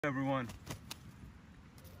Everyone,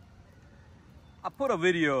 I put a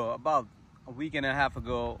video about a week and a half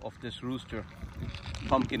ago of this rooster,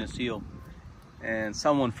 Pumpkin Aseel, and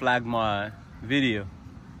someone flagged my video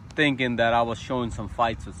thinking that I was showing some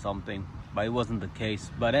fights or something, but it wasn't the case.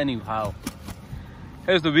 But anyhow,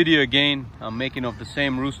 here's the video again I'm making of the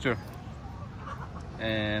same rooster,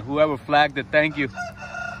 and whoever flagged it, thank you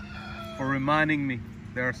for reminding me.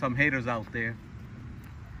 There are some haters out there,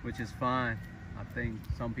 which is fine. I think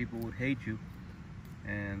some people would hate you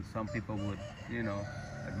and some people would,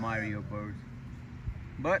 admire your birds.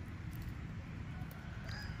 But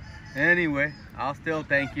anyway, I'll still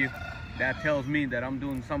thank you. That tells me that I'm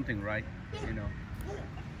doing something right,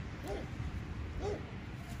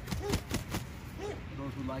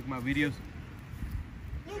 Those who like my videos.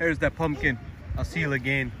 Here's that Pumpkin Aseel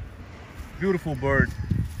again. Beautiful bird.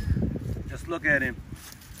 Just look at him.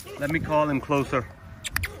 Let me call him closer.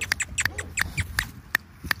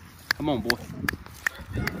 Come on, boy.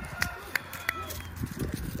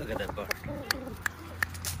 Look at that bird.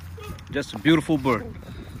 Just a beautiful bird.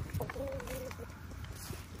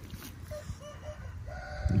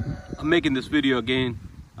 I'm making this video again.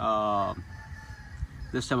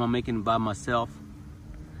 This time I'm making it by myself,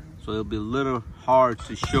 so it'll be a little hard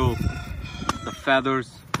to show the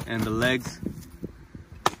feathers and the legs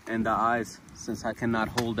and the eyes, since I cannot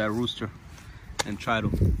hold that rooster and try to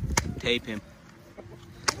tape him.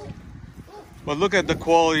 But look at the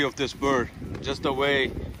quality of this bird, just the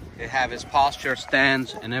way it have his posture,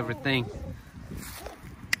 stands, and everything.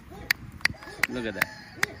 Look at that.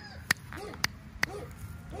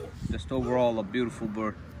 Just overall a beautiful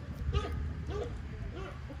bird.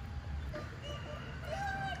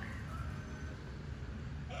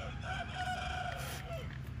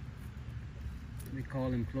 Let me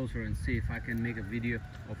call him closer and see if I can make a video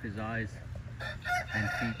of his eyes and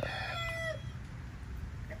feet.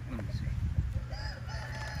 Let me see.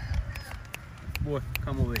 Boy,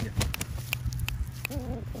 come over here.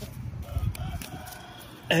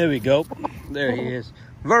 There we go. There he is.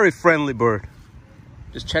 Very friendly bird.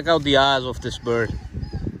 Just check out the eyes of this bird.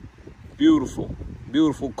 Beautiful.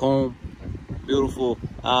 Beautiful comb. Beautiful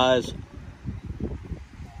eyes.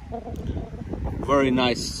 Very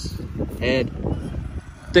nice head.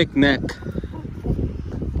 Thick neck.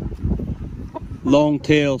 Long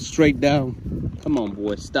tail, straight down. Come on,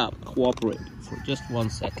 boy. Stop. Cooperate for just 1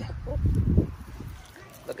 second.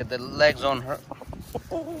 Look at the legs on her.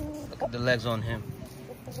 Look at the legs on him.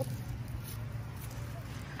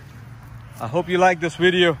 I hope you like this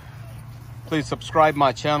video. Please subscribe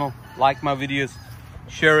my channel, like my videos,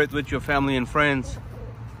 share it with your family and friends,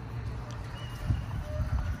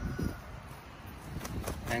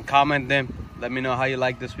 and comment them. Let me know how you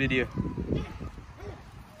like this video.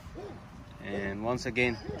 And once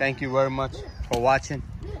again, thank you very much for watching.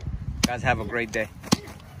 Guys, have a great day.